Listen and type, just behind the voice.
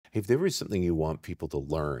If there is something you want people to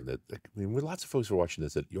learn that, like, I mean, lots of folks are watching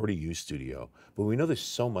this that already use Studio, but we know there's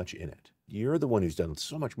so much in it. You're the one who's done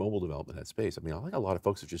so much mobile development in that space. I mean, I think a lot of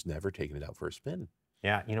folks have just never taken it out for a spin.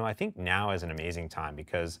 Yeah, I think now is an amazing time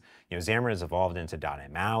because, Xamarin has evolved into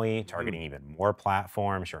 .NET MAUI, Mm. targeting even more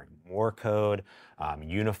platforms, sharing more code,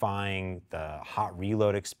 unifying the hot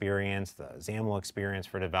reload experience, the XAML experience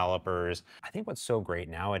for developers. I think what's so great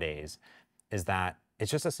nowadays is that it's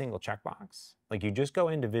just a single checkbox. Like you just go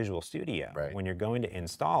into Visual Studio Right. when you're going to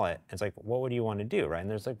install it. It's like, what would you want to do, right? And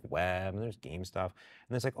there's like web, and there's game stuff,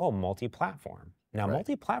 and there's like, oh, multi-platform. Now, Right.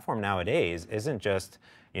 multi-platform nowadays isn't just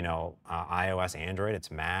iOS, Android. It's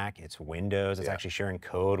Mac, it's Windows. It's Yeah. actually sharing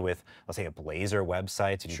code with, let's say, a Blazor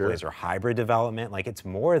website to do Sure. Blazor hybrid development. Like it's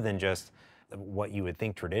more than just what you would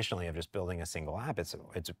think traditionally of just building a single app. It's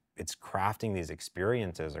crafting these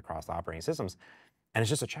experiences across operating systems, and it's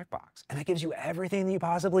just a checkbox, and that gives you everything that you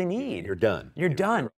possibly need. You're done. You're done.